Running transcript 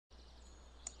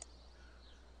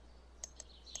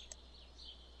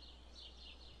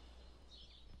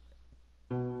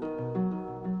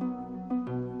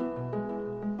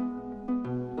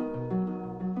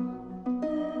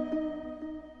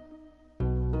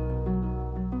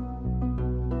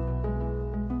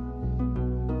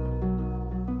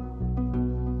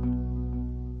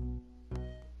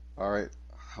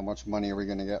how much money are we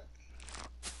gonna get?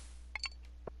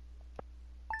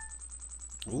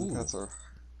 I think Ooh. that's a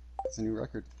new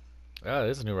record. Oh, it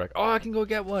is a new record. Oh, I can go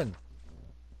get one.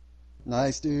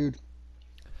 Nice, dude.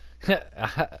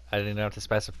 I didn't have to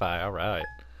specify. All right.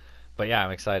 But yeah, I'm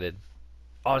excited.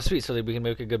 Oh, sweet. So that we can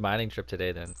make a good mining trip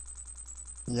today then.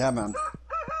 Yeah, man.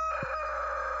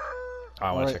 Oh, I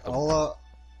All want to right, check the...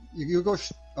 you go.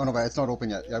 Oh no, but it's not open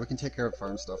yet. Yeah, we can take care of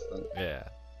farm stuff then. Yeah.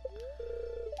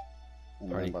 And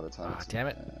then Already... by the time Ah, it's damn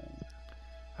it.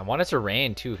 I want it to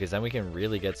rain too, because then we can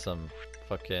really get some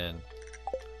fucking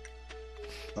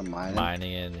the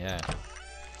mining in. Yeah.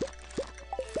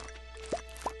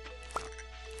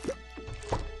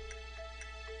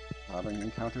 I haven't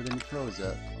encountered any crows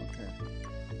yet. Okay.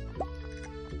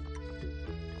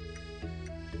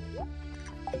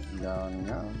 Young.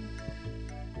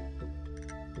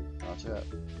 Not yet. Okay.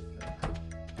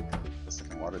 Guess I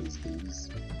can water these babies.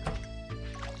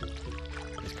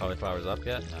 Is cauliflower's up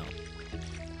yet? No.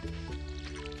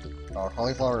 Oh,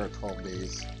 cauliflower are 12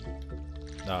 days.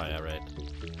 Oh, yeah, right.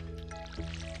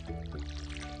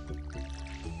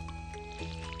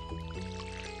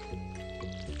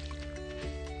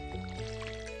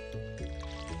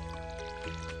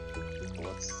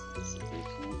 What's this? 13?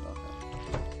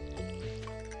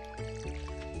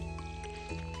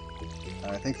 Okay.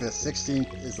 I think the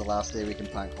 16th is the last day we can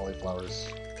plant cauliflowers.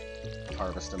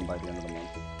 Harvest them by the end of the month.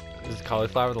 Is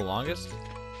cauliflower the longest?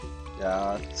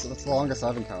 Yeah, so that's the longest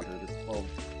I've encountered. It's 12,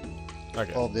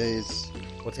 Okay. 12 days.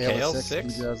 What's Kale kale? is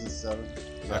 6? 6? 2007.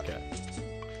 Yeah. Okay.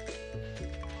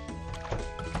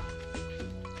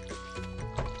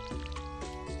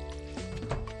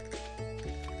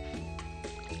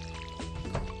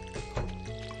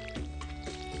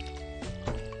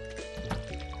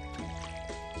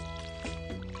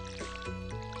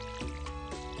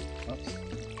 Oops.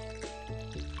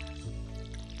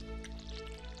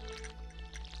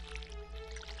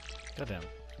 Goddamn.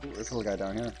 Ooh, this little guy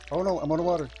down here. Oh no, I'm out of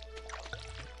water.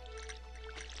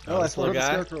 Oh, I this little spotted a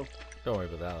guy? scarecrow. Don't worry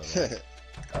about that.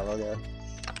 Hello there.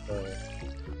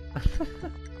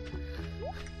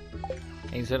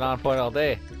 He's been on point all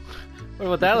day. What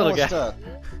about that little guy?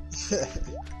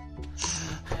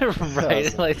 Right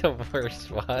in like the worst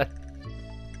spot.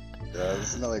 Yeah,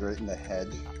 this is not like right in the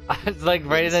head. It's like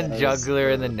right in the Centers, jugular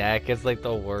in the neck. It's like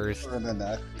the worst. Or in the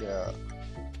neck, yeah.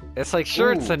 It's like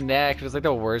sure it's Ooh. the neck, but it's like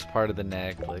the worst part of the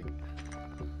neck. Like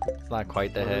it's not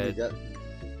quite the What did we head. get?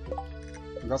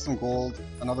 We got some gold,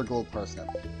 another gold parsnip.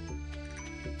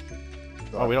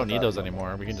 Oh, we don't need those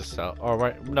anymore. We can just sell. Oh,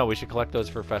 right. No, we should collect those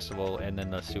for festival and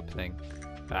then the soup thing.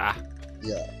 Ah.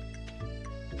 Yeah.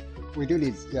 We do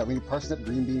need, yeah, we need parsnip,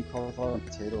 green bean, cauliflower, and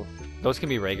potato. Those can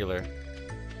be regular.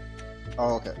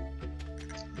 Oh, okay.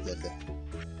 Good.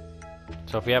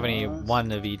 So if we have any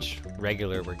one of each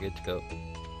regular, we're good to go.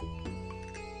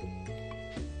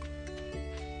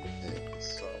 Okay,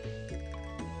 so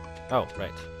Oh,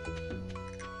 right.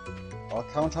 I'll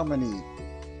count how many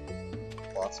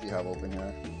lots we have open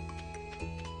here.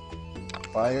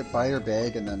 Buy your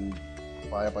bag and then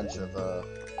buy a bunch of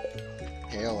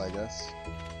kale, I guess.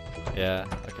 Yeah,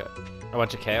 okay. A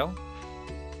bunch of kale?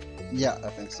 Yeah, I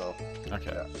think so.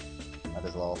 Okay. Yeah, might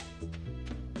as well.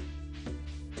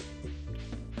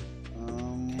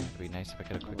 It'd be nice if I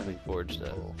could have quickly forged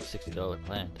a $60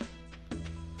 plant.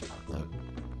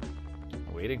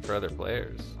 Waiting for other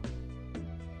players.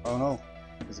 Oh no,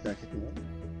 is it gonna kick me in?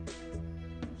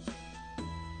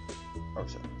 Oh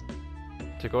shit.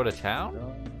 To go to town?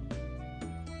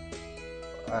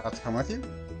 I have to come with you?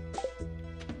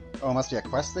 Oh, it must be a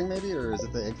quest thing maybe, or is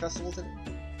it the egg festival today?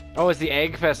 Oh, it's the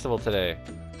egg festival today.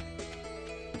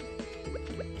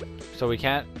 So we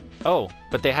can't... Oh,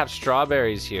 but they have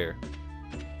strawberries here.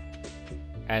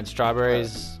 And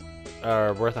strawberries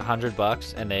are worth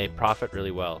 $100 and they profit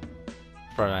really well.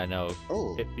 From what I know.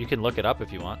 Oh. You can look it up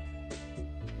if you want.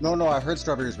 No, I heard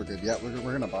strawberries were good. Yeah,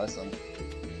 we're gonna buy some.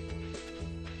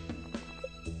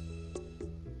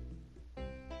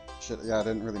 Shit, yeah, I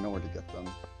didn't really know where to get them.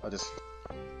 I just...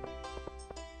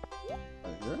 Right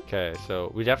here? Okay,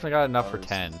 so we definitely got enough for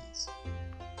 10.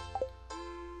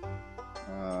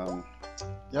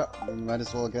 Yeah, we might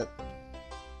as well get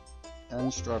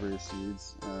 10 strawberry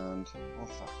seeds and... Oh,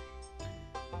 fuck.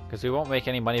 Because we won't make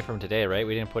any money from today, right?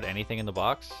 We didn't put anything in the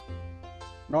box?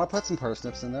 No, I put some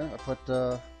parsnips in there. I put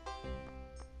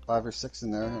 5 or 6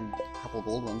 in there and a couple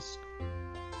gold ones.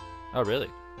 Oh, really?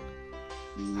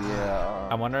 Yeah.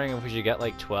 I'm wondering if we should get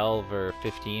like 12 or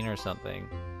 15 or something.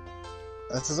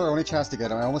 This is our only chance to get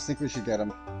them. I almost think we should get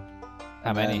them.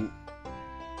 How many?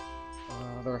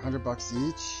 They're $100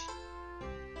 each.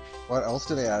 What else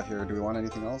do they have here? Do we want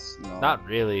anything else? No. Not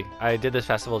really. I did this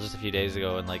festival just a few days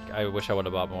ago, and like I wish I would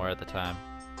have bought more at the time.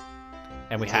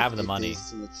 And we It have takes the 8 money. days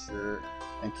to mature,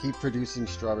 and keep producing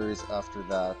strawberries after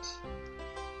that.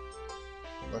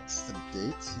 What's the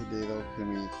date today though? Can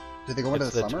we? Did they go into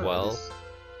It's the the summer? 12th.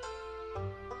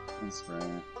 In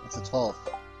spring. It's the 12th.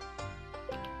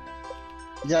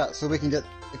 Yeah, so we can get,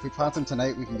 if we plant them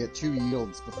tonight, we can get 2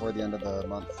 yields before the end of the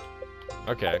month.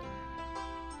 Okay.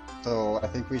 So I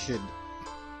think we should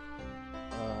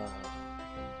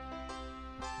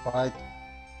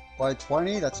buy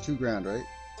 20. That's 2 grand, right?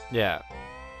 Yeah.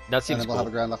 That And seems then we'll cool. have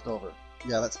a grand left over.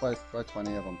 Yeah, let's buy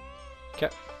 20 of them. Okay.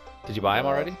 Did you buy them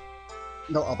already?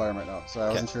 No, I'll buy them right now. So I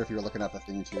wasn't sure if you were looking at the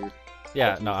thing too.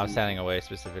 Yeah. No, I'm standing away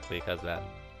specifically because of that.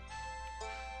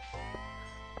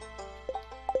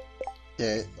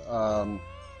 Okay.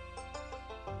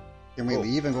 Can we Cool.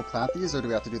 leave and go plant these, or do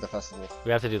we have to do the festival?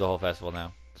 We have to do the whole festival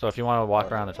now. So if you want to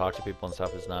walk around and talk to people and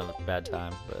stuff, it's not a bad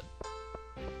time. But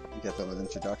Get those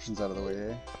introductions out of the way,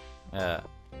 eh? yeah,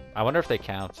 I wonder if they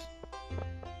count.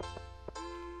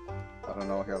 I don't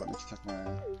know. Here, let me check my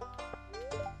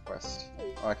quest.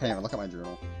 Oh, I can't even look at my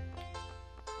journal.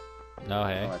 No,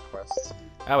 hey. My quest.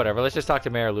 Ah, whatever. Let's just talk to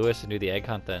Mayor Lewis and do the egg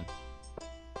hunt then.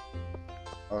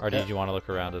 Okay. Or did you want to look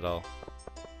around at all?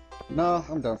 No,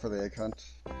 I'm down for the egg hunt.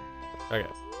 Okay.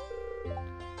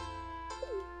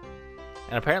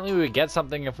 And apparently we would get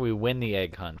something if we win the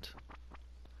egg hunt.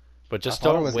 But just I thought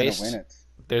I don't was waste. gonna win it.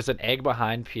 There's an egg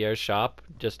behind Pierre's shop.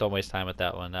 Just don't waste time with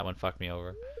that one. That one fucked me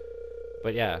over.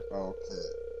 But yeah, Okay.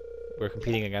 we're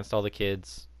competing against all the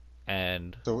kids,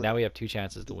 and So- now we have 2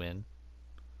 chances to win.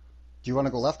 Do you want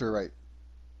to go left or right?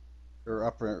 Or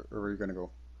up, or where are you gonna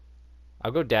go?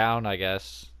 I'll go down, I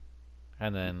guess,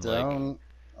 and then like Down.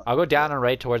 I'll go down and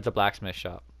right towards the blacksmith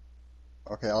shop.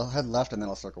 Okay, I'll head left and then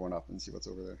I'll start going up and see what's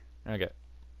over there. Okay.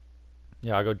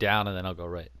 Yeah, I'll go down and then I'll go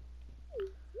right.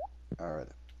 All right.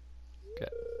 Okay.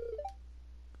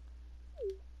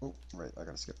 Oh, right. I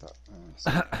gotta skip that.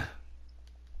 Sorry.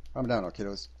 I'm down, now,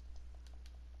 kiddos.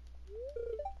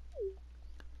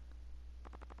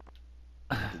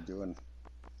 What are you doing?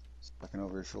 Just looking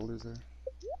over his shoulders there.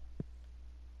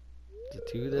 To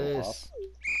do Little this.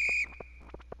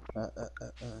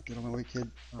 Get on my way, kid.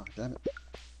 Oh, damn it.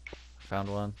 Found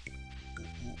one.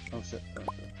 Oh, shit. Oh,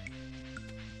 shit.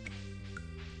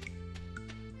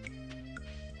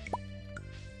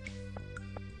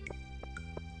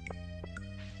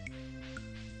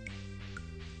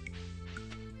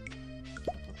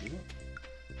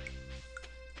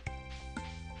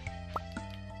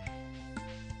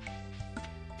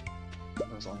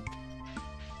 There's one.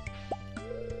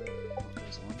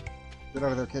 There's one. Get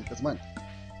out of there, kid. That's mine.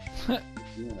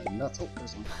 You in a nuts. Oh,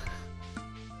 there's one.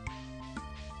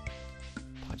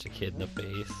 Punch a kid in the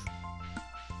face.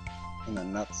 In the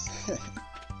nuts.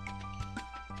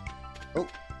 Oh,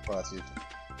 well, that's you.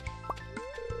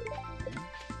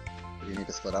 Do you need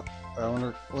to split up? I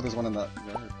wonder. Oh, there's one in that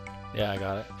yard. Yeah, I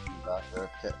got it. Back there.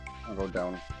 Okay, I'll go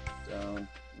down. Down.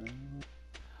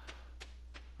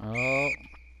 Oh,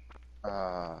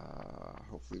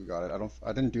 Hopefully we got it.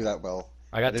 I didn't do that well.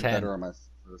 I got did 10. better on my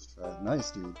first try.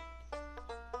 Nice, dude.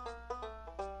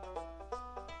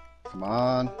 Come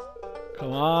on.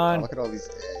 Come Oh, on. look at all these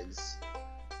eggs.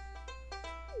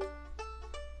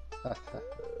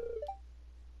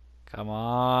 Come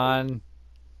on.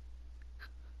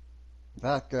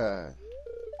 That guy.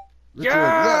 Richard,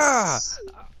 Yeah! yes!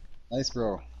 Nice,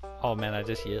 bro. Oh man, I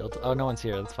just yelled. Oh, no one's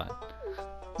here. That's fine.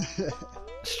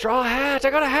 Straw hat! I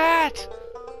got a hat!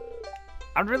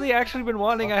 I've really actually been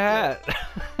wanting a hat.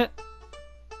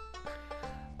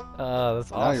 Oh, that's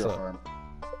Now you're a awesome. farmer.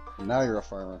 Now you're a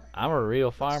farmer. I'm a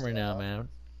real farmer now, man.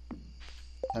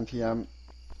 10 p.m.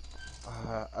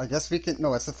 I guess we can.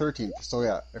 No, it's the 13th. So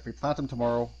yeah, if we plant them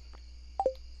tomorrow.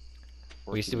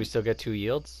 We still get 2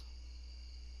 yields?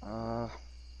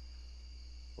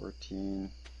 14.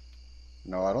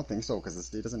 No, I don't think so because this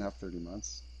day doesn't have 30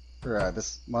 months. Or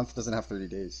this month doesn't have 30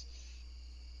 days.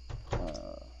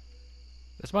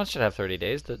 This month should have 30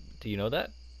 days. Do you know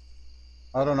that?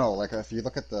 I don't know. Like if you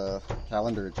look at the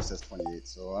calendar, it just says 28.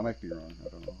 So I might be wrong. I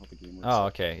don't know how the game works. Oh,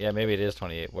 okay. Yeah, maybe it is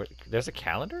 28. There's a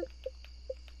calendar?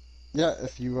 Yeah,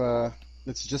 if you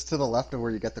it's just to the left of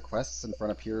where you get the quests in front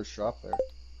of Pierre's shop there.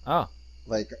 Oh,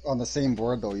 Like on the same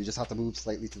board though, you just have to move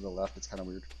slightly to the left. It's kind of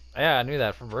weird. yeah, I knew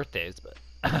that from birthdays, but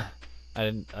I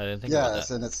didn't think about Yes,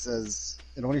 that. and it says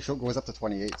it only goes up to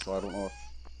 28, so I don't know if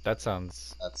That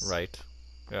sounds that's right.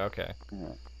 Yeah, okay. Yeah.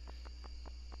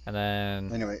 And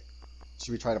then... Anyway,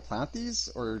 should we try to plant these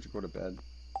or go to bed?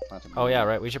 Plant them Oh, yeah, now?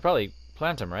 right. We should probably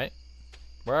plant them, right?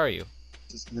 Where are you?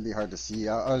 It's gonna be hard to see.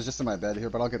 I was just in my bed here,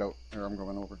 but I'll get out. Or I'm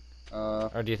going over.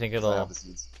 Or do you think 'cause I have it'll... the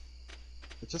seeds.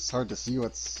 It's just hard to see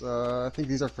what's. I think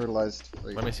these are fertilized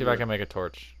right Let me see if I here. can make a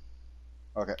torch.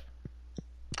 Okay.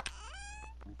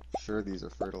 Sure, these are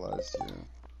fertilized. Yeah.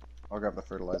 I'll grab the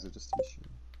fertilizer just to be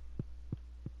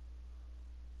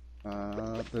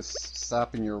sure. This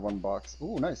sap in your one box.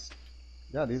 Ooh, nice.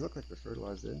 Yeah, these look like they're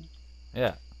fertilized, eh?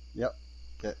 Yeah. Yep.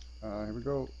 Okay. Here we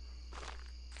go.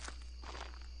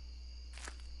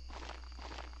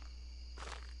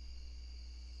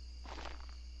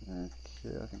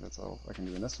 Okay, I think that's all I can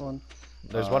do in this one.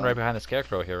 There's one right behind the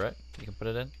scarecrow here, right? You can put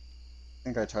it in? I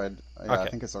think I tried. Yeah, I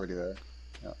Okay. think it's already there.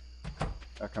 Yeah.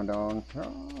 I come down.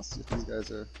 Oh, see if these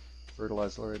guys are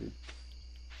fertilized already.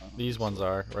 These ones So,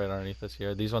 are right underneath us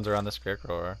here. These ones are on the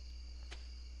scarecrow. Are.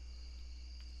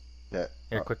 yeah.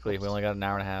 Here, quickly. We Oops. only got an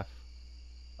hour and a half.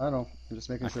 I don't know. I'm just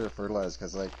making Okay. sure they're fertilized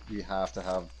because like we have to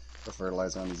have the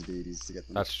fertilizer on these babies to get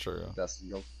them That's true. the best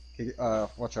yield. Okay,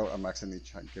 watch out! I'm accidentally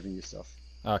giving you stuff.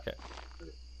 Okay.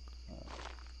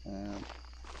 And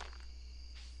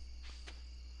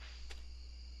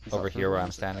is Over that here where I'm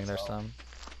fertilized? standing, That's there's how. some.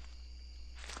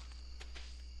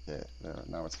 Okay, there.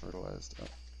 Now it's fertilized.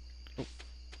 Oh,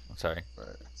 I'm sorry. right.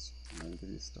 I'm gonna give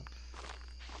you stuff.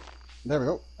 There we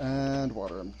go. And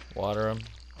water them. Water them.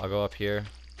 I'll go up here.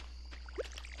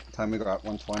 Time we got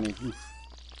 120. Oof.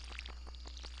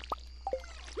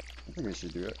 I think we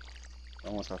should do it.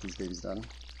 Almost got these babies done.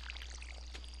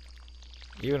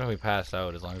 Even if we pass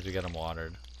out, as long as we get them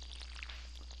watered.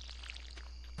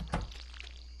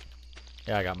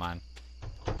 Yeah, I got mine.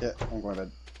 Yeah, I'm going to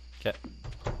bed. Okay.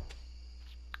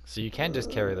 So you can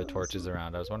just carry the torches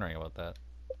around. I was wondering about that.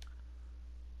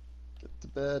 Get to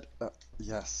bed.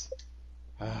 Yes.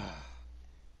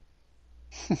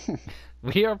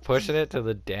 We are pushing it to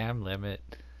the damn limit.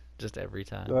 Just every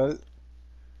time.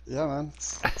 Yeah, man.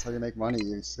 That's how you make money.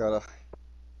 You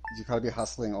gotta be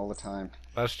hustling all the time.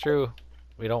 That's true.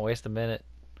 We don't waste a minute.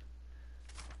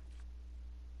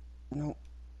 No,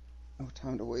 no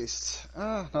time to waste.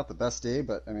 Not the best day,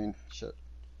 but I mean, shit.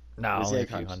 No, Busy only a egg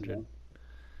few hunt, you hundred. know?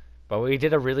 But we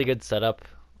did a really good setup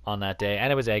on that day,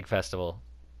 and it was Egg Festival.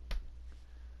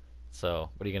 So,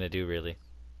 what are you gonna do, really?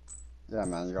 Yeah,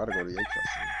 man, you gotta go to the egg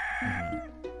festival. Hmm.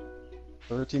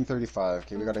 1335.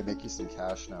 Okay, we gotta make you some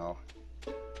cash now.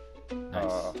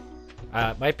 Nice.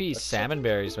 Uh, Might be let's check. salmon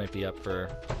berries might be up for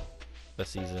the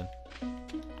season.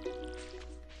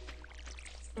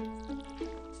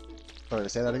 Sorry,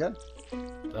 say that again?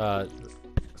 Uh,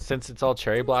 since it's all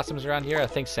cherry blossoms around here, I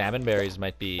think salmon berries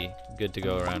might be good to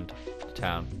go around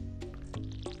town.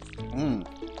 Mm.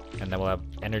 And then we'll have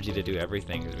energy to do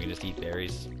everything because we can just eat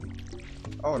berries.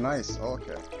 Oh, nice. Oh,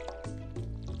 okay.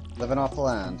 Living off the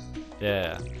land.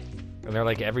 Yeah. And they're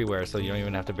like everywhere, so you don't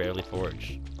even have to barely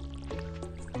forage.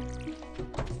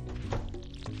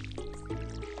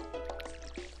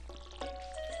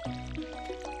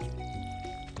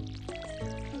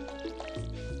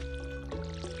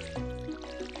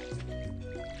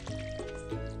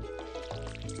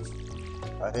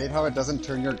 I hate how it doesn't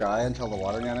turn your guy until the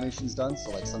watering animation's done, so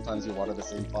like sometimes you water the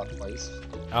same pot twice,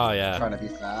 Oh, yeah. trying to be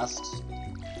fast.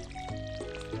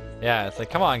 Yeah, it's like,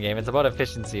 come on, game. It's about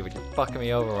efficiency, but you're fucking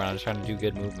me over when I'm just trying to do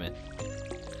good movement.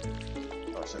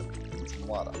 Oh shit, need some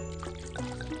water.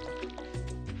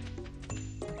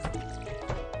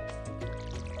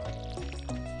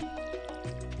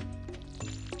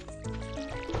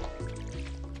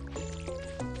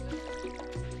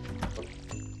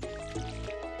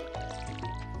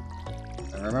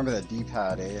 And remember that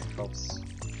D-pad, eh? It helps.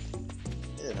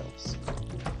 It helps.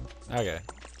 Okay.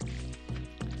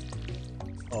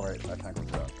 Alright, I can't go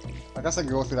through that. I guess I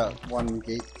can go through that one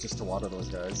gate just to water those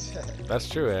guys. That's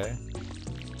true, eh?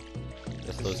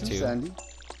 Just those It's true, two. Sandy.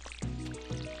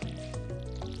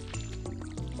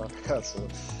 Oh,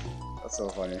 that's so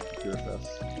funny. Pure fest.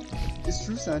 It's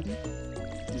true, Sandy.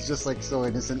 He's just like so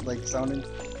innocent, like sounding.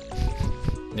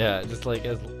 Yeah, just like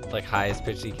as like high as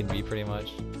pitch he can be, pretty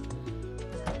much.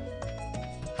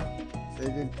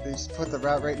 They just put the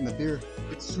rat right in the beer.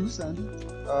 It's true, Sandy.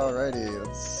 Alrighty,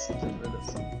 let's get rid of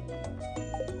some.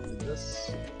 Do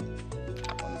this.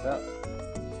 One of that.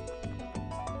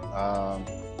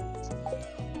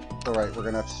 Alright, we're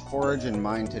gonna forage and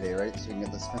mine today, right? So we can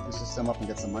get the sprinkler system up and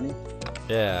get some money.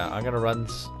 Yeah, I'm gonna run.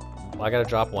 Well, I gotta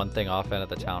drop one thing off in at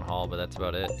the town hall, but that's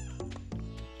about it.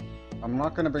 I'm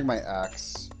not gonna bring my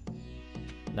axe.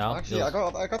 No, Actually, I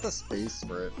got the space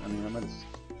for it. I mean, I might just.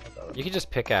 you can just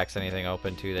pickaxe anything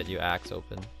open too that you axe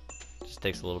open. Just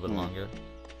takes a little bit longer.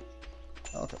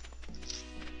 Okay.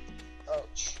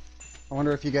 Ouch. I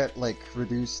wonder if you get like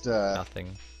reduced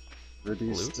Nothing.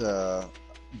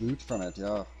 loot from it.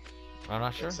 Yeah, I'm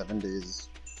not sure. like 7 days.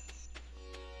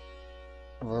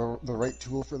 The right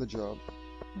tool for the job.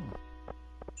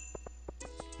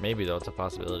 Maybe though, it's a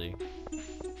possibility.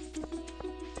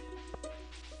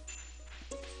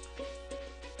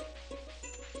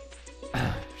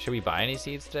 Should we buy any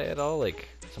seeds today at all? Like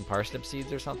some parsnip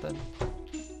seeds or something?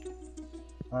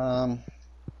 Um.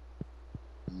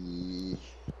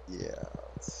 Yeah.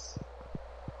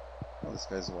 Oh, this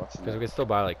guy's watching. Because we could still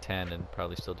buy like 10 and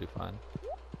probably still do fine.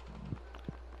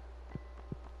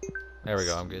 There we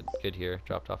go. I'm good. Good here.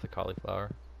 Dropped off the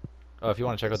cauliflower. Oh, if you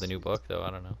want to check out the new book though,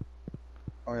 I don't know.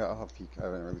 Oh yeah, I'll have a peek. I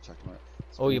haven't really checked them out.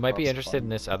 Oh, you might be interested in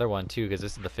this other one too, because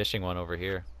this is the fishing one over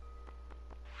here.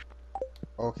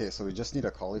 Okay, so we just need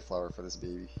a cauliflower for this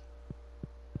baby.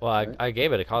 Well, right? I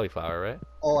gave it a cauliflower, right?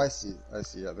 Oh, I see. I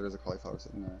see. Yeah, there is a cauliflower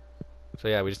sitting there. So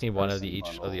yeah, we just need one of Person each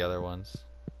bundle. of the other ones.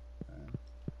 Okay.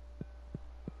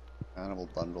 Animal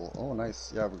bundle. Oh,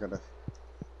 nice. Yeah, we're gonna.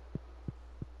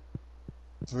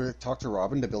 So we talk to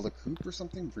Robin to build a coop or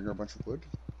something. Bring her a bunch of wood.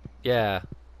 Yeah.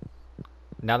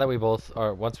 Now that we both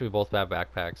are, once we both have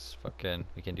backpacks, fucking,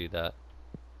 we can do that.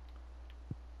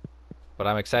 But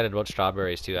I'm excited about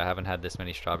strawberries too. I haven't had this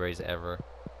many strawberries ever.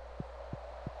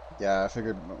 Yeah, I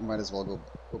figured might as well go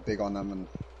big on them and.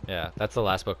 Yeah, that's the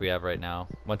last book we have right now.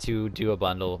 Once you do a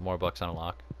bundle, more books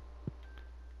unlock.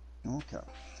 Okay.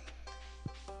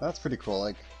 That's pretty cool.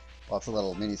 Like lots of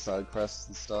little mini side quests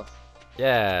and stuff.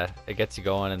 Yeah, it gets you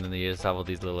going, and then you just have all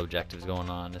these little objectives going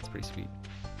on. It's pretty sweet.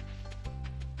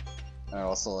 And it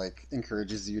also like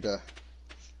encourages you to,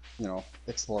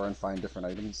 explore and find different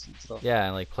items and stuff. Yeah,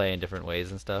 and like play in different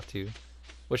ways and stuff too.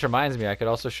 Which reminds me, I could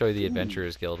also show you the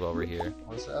Adventurers Guild while we're here.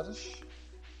 Horseradish?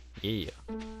 Yeah.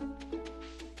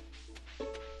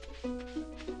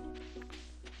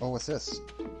 Oh, what's this?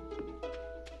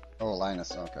 Oh,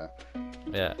 Linus. Okay.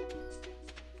 Yeah.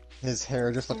 His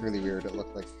hair just looked really weird.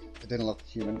 It didn't look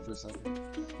human for a second.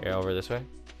 Here, over this way.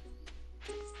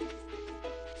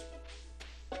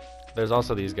 There's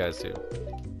also these guys too.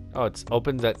 Oh, it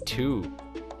opens at 2.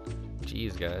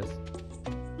 Jeez, guys.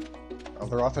 Oh,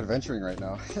 they're off adventuring right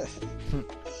now.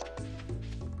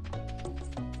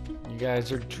 You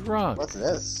guys are drunk. What's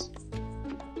this?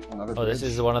 Another Oh, this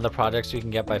bridge? is one of the projects you can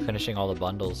get by finishing all the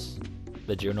bundles.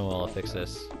 The Juno will fix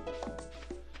this.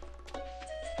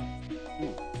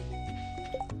 Ooh.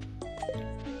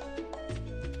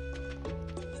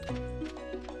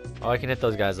 Oh, I can hit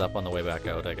those guys up on the way back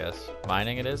out, I guess.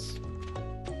 Mining it is?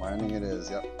 Mining it is,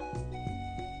 yep.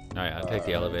 Alright, I'll take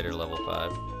the elevator level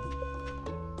 5.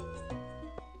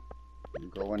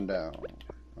 Going down.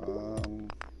 Okay,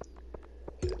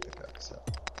 pickaxe up.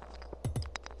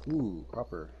 Ooh,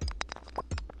 copper.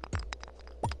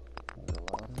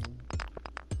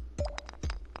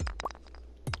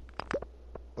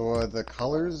 So the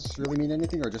colors really mean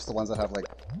anything, or just the ones that have like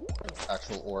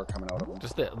actual ore coming out of them?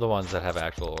 Just the ones that have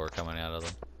actual ore coming out of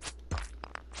them.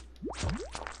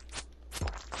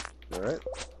 Alright.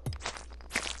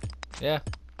 Yeah.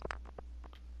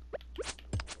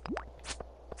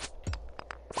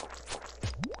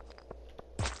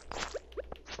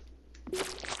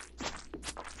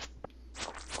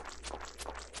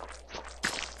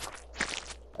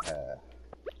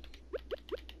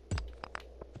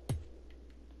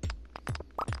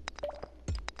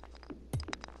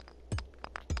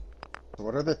 So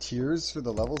what are the tiers for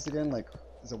the levels again? Like,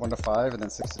 is it 1 to 5 and then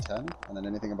 6 to 10? And then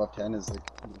anything above 10 is like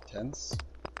 10s?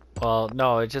 Well,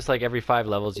 no, it's just like every 5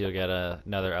 levels you'll get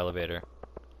another elevator.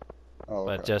 Oh,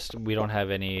 But okay. just, we don't have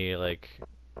any, like,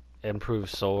 improved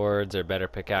swords or better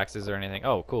pickaxes or anything.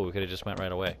 Oh, cool, we could have just went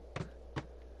right away.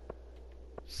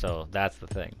 So, that's the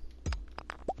thing.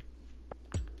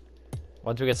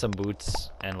 Once we get some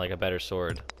boots and, like, a better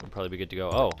sword, we'll probably be good to go.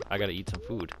 Oh, I gotta eat some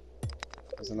food.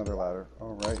 There's another ladder.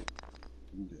 Oh, right.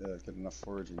 Get enough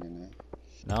foraging in there.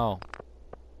 No.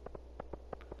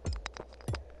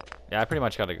 Yeah, I pretty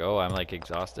much gotta go. I'm, like,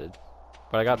 exhausted.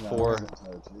 But I got 4.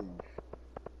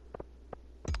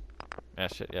 Yeah,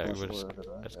 shit, yeah, I just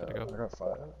gotta go. I got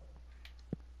 5.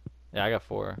 Yeah, I got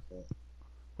 4. Okay.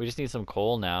 We just need some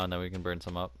coal now, and then we can burn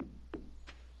some up.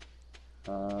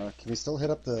 Can we still hit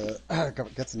up the...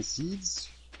 get some seeds?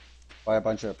 Buy a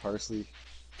bunch of parsley.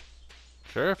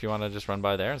 Sure, if you want to just run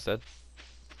by there instead.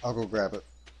 I'll go grab it.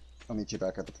 I'll meet you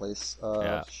back at the place.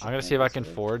 Yeah, shit, I'm gonna see if I can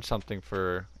say. forge something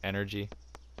for energy.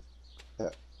 Yeah.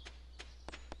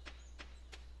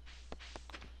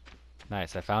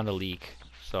 Nice, I found a leak,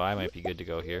 so I might be good to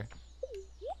go here.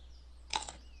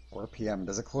 4 p.m.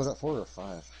 Does it close at 4 or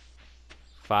 5?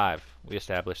 5. We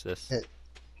established this. Hey,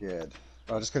 good.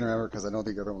 I just couldn't remember because I know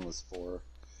the other one was 4.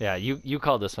 Yeah, you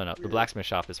called this one up. The blacksmith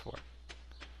shop is 4.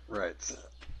 Right.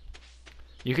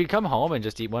 You could come home and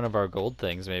just eat one of our gold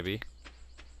things, maybe.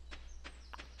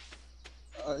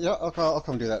 Yeah, I'll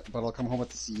come do that, but I'll come home with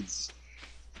the seeds.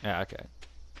 Yeah, okay.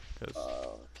 Because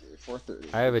Okay,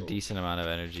 4:30. I Here have we a go. decent amount of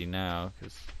energy now.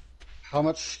 Because How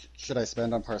much should I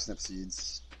spend on parsnip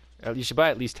seeds? you should buy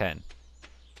at least 10.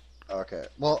 Okay.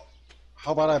 Well,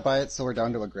 how about I buy it so we're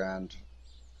down to $1,000 for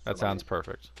That sounds money?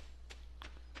 perfect.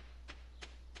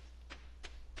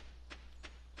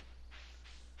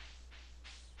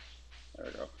 There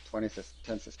we go. 20,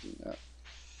 10, 15. Yeah,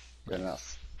 good Nice.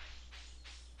 enough.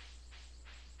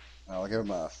 I'll give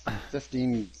him a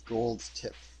 15 gold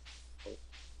tip. Oh,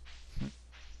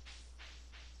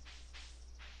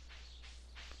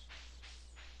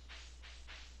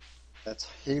 that's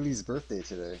Haley's birthday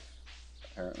today,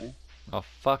 apparently. Oh,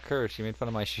 fuck her. She made fun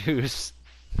of my shoes.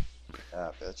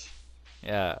 Yeah, bitch.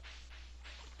 Yeah.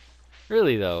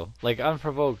 Really, though. Like,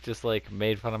 unprovoked, just, like,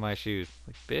 made fun of my shoes.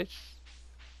 Like, bitch.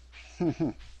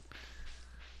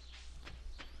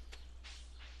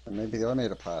 And maybe they are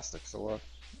made of plastic, so what?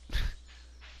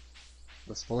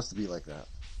 They're supposed to be like that.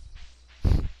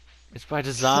 It's by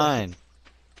design.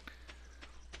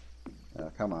 Yeah,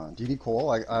 come on. Do you need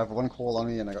coal? I have one coal on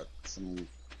me and I got some.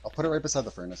 I'll put it right beside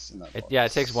the furnace in that Yeah,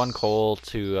 it takes 1 box. coal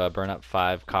to burn up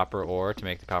 5 copper ore to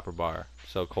make the copper bar.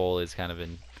 So coal is kind of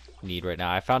in need right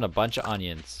now. I found a bunch of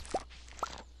onions.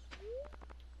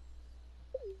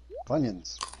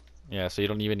 Onions. Yeah, so you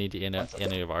don't even need to eat Bunch of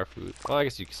any of our food. Well, I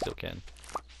guess you still can.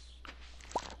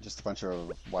 Just a bunch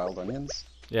of wild onions.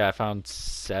 Yeah, I found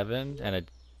 7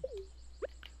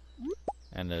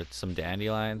 and some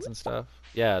dandelions and stuff.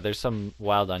 Yeah, there's some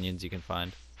wild onions you can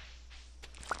find.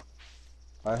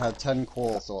 I had 10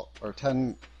 coal, so or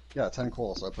 10, yeah, 10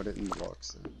 coal, so I put it in the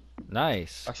box.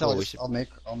 Nice. Actually, Cool. We should.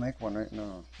 I'll make one right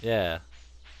now. Yeah.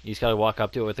 You just gotta walk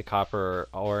up to it with the copper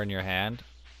ore in your hand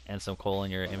and some coal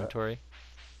in your Okay, inventory.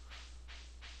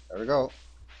 there we go.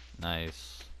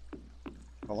 Nice.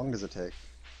 How long does it take?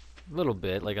 A little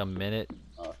bit, like a minute,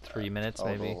 Okay, 3 minutes I'll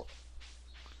maybe. go.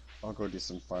 I'll go do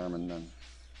some farming then.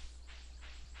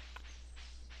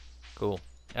 Cool.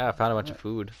 Yeah, I found a All bunch of right,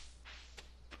 food.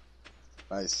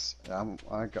 nice. Yeah,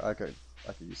 I could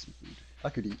use some food. I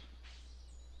could eat.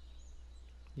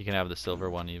 You can have the silver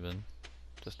one even,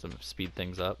 just to speed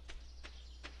things up.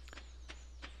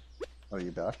 Are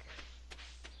you back?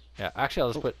 Yeah, actually, I'll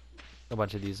just Oh, put a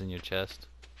bunch of these in your chest.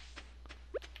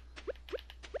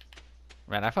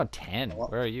 Man, I found 10. well,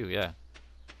 Where are you? Yeah.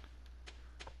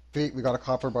 we got a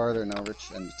copper bar there now,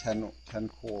 Rich, and 10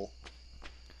 coal.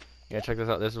 Yeah, check this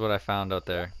out. This is what I found out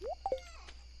there.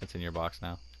 It's in your box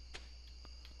now.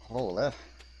 Holy,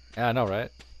 Yeah, I know,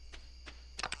 right?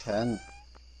 10.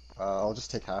 I'll just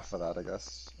take half of that, I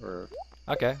guess. Or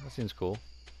Okay, that seems cool.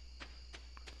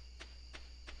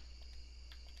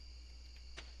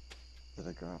 did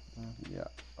I grab that? Yeah.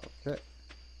 Okay.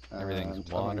 Everything's And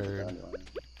I'm gonna get watered. dandelion.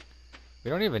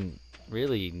 We don't even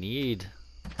really need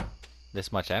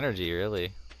this much energy,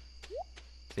 really.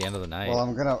 It's the end of the Well, night.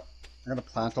 I'm gonna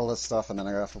plant all this stuff, and then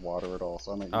I have to water it all.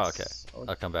 So I might need. Oh, okay.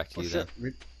 I'll come back to Oh you shit, then.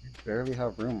 we barely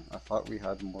have room. I thought we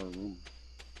had more room.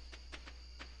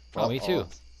 Oh, Well, me too.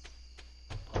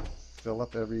 I'll fill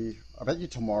up every. I bet you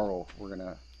tomorrow we're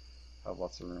gonna have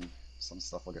lots of room. Some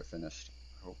stuff will get finished.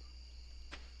 I hope.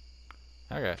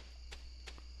 Okay.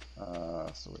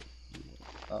 So wait,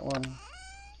 that one.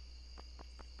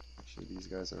 Make sure these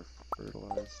guys are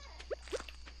fertilized.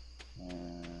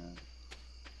 And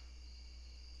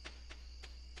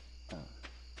uh,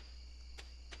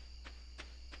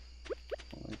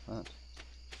 only plant.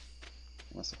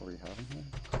 Unless I already have them here.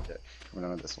 Okay, coming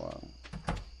down to this one.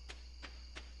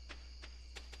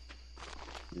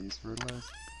 These fertilized.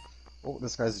 Oh,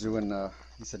 this guy's doing.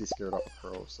 He said he scared off a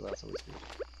crow, so that's always good.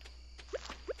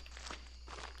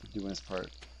 Doing his part.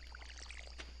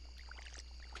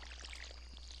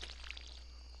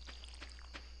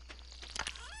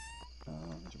 Do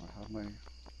I have my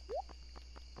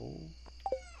bowl?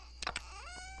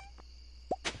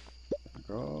 There we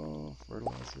go.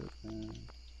 Fertilize it. And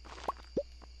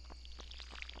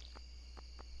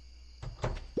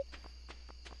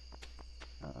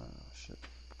shit.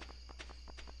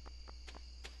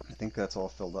 I think that's all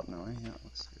filled up now. Eh? Yeah, it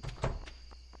looks good.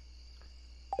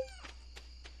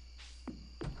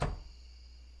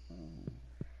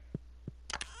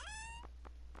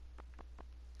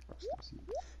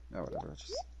 Yeah, whatever.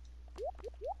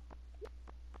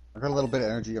 I got a little bit of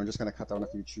energy. I'm just gonna cut down a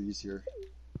few trees here.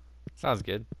 Sounds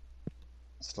good.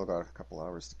 Still got a couple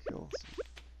hours to kill. So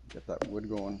get that wood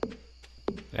going.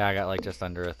 Yeah, I got like just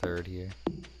under a third here.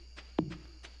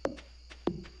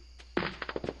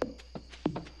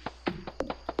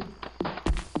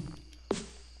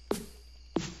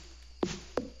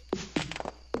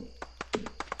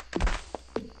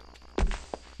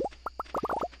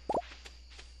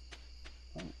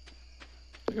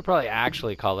 could probably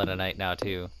actually call it a night now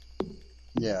too.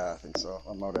 Yeah, I think so.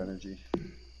 I'm out of energy.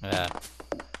 Yeah.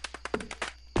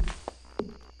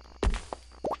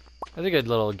 That was a good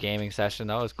little gaming session.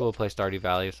 That was cool to play Stardew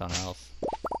Valley with someone else.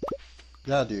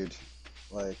 Yeah, dude.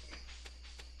 Like,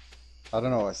 I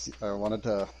don't know. I wanted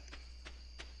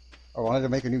to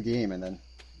make a new game, and then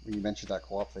when you mentioned that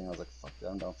co-op thing, I was like, "Fuck yeah,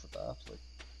 I'm down for that." Like,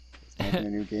 it's making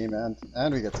a new game, and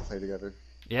we get to play together.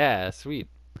 Yeah, sweet.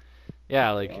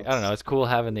 Yeah, like, You know, I don't know. It's cool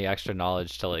having the extra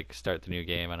knowledge to, like, start the new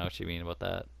game. I know what you mean about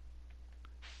that.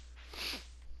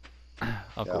 Oh,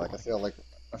 yeah, cool. like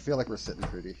I feel like we're sitting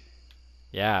pretty.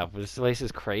 Yeah, this place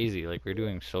is crazy. Like, we're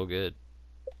doing so good.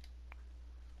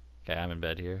 Okay, I'm in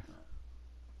bed here.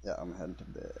 Yeah, I'm heading to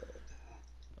bed.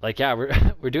 Like, yeah, we're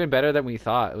we're doing better than we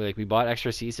thought. Like, we bought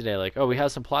extra seeds today. Like, oh, we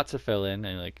have some plots to fill in,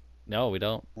 and like, no, we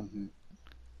don't. Hmm.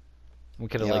 We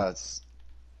could have like,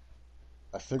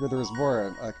 Yeah, I figured there was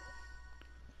more. Like,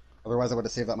 otherwise I would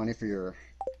have saved that money for your.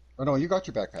 Oh no, you got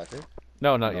your backpack, right?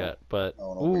 no, Or not no? yet. But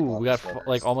Oh no, we ooh, bought we the got like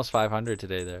strawberries. almost 500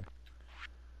 today there.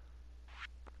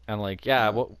 And like,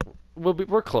 yeah, Yeah.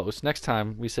 we're close. Next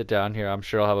time we sit down here, I'm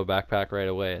sure I'll have a backpack right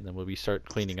away, and then we'll be start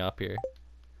cleaning up here.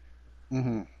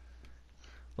 Hmm.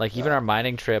 Like even Yeah. our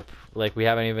mining trip, like we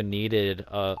haven't even needed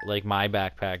like my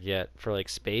backpack yet for like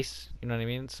space. You know what I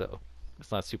mean? So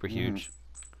it's not super Hmm. huge.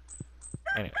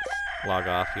 Anyways, log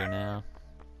off here now.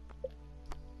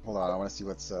 Hold on, I want to see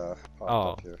what's popped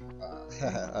Oh, up here.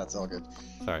 That's all good.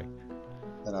 sorry.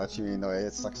 I know what you mean, though.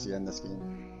 It sucks you in this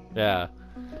game. Yeah,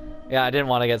 yeah. I didn't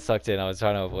want to get sucked in. I was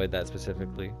trying to avoid that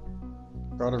specifically.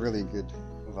 Got a really good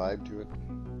vibe to it.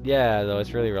 Yeah, though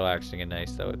it's really relaxing and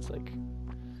nice. Though it's like,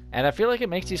 and I feel like it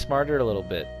makes you smarter a little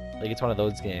bit. Like it's one of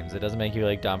those games. It doesn't make you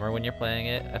like dumber when you're playing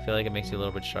it. I feel like it makes you a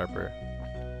little bit sharper.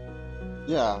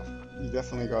 Yeah, you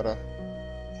definitely gotta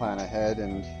plan ahead,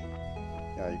 and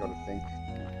yeah, you gotta think.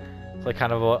 It's like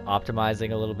kind of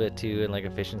optimizing a little bit too, and like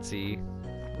efficiency,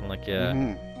 and like yeah.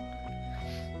 Hmm.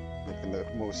 Making the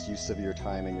most use of your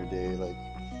time in your day, like,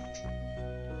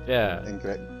 Yeah. and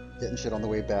getting shit on the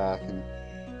way back, and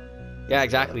Yeah, gotta.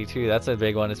 exactly too. That's a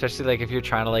big one, especially like if you're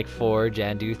trying to like forge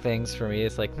and do things. For me,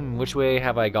 it's like, which way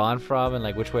have I gone from, and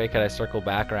like which way could I circle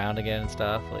back around again and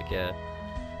stuff. Like yeah,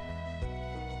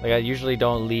 like I usually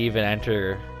don't leave and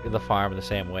enter the farm the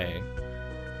same way.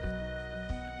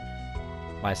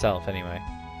 Myself, anyway.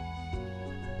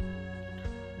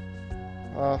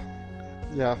 Uh,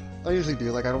 yeah, I usually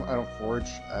do. Like, I don't forge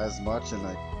as much, and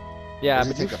like, I Yeah,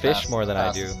 usually but you take fish more the than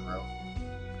I do. fastest route.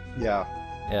 Yeah,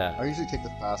 Yeah, I usually take the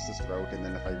fastest route, and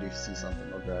then if I do see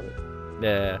something, I'll grab it.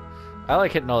 yeah. I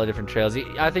like hitting all the different trails.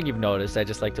 I think you've noticed. I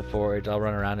just like to forage. I'll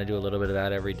run around and do a little bit of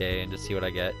that every day and just see what I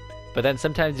get. But then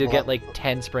sometimes you'll get Well, like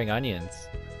 10 spring onions.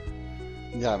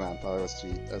 yeah, man, that was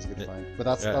sweet. That was a good Y- find. But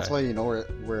that's Yeah, why you know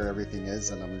where everything is,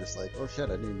 and I'm just like, oh shit,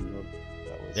 I didn't even know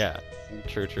that was. yeah. a thing.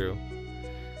 True, true.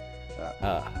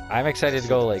 Yeah. I'm excited to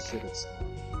go like Shit, it's-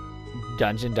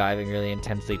 dungeon diving really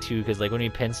intensely too, because like when we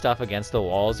pin stuff against the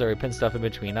walls or we pin stuff in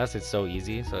between us, it's so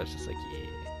easy. So it's just like, yeah.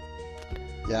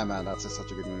 Yeah, man, that's just such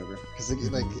a good maneuver because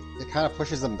like it kind of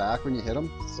pushes them back when you hit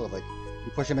them. So like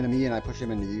you push him into me and I push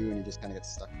him into you, and you just kind of get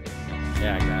stuck there.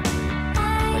 Yeah, exactly.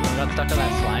 Like when we got stuck on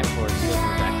that slime force, we were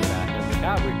back to back. I was like,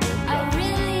 ah, we're good. We I got this.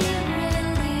 really,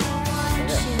 really want Yeah,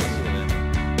 you let's do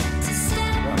it. to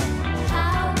step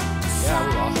out. Yeah, it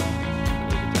was awesome.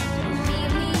 Really good time.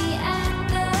 Meet me at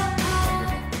the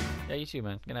park. Yeah, you too,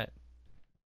 man. Good night.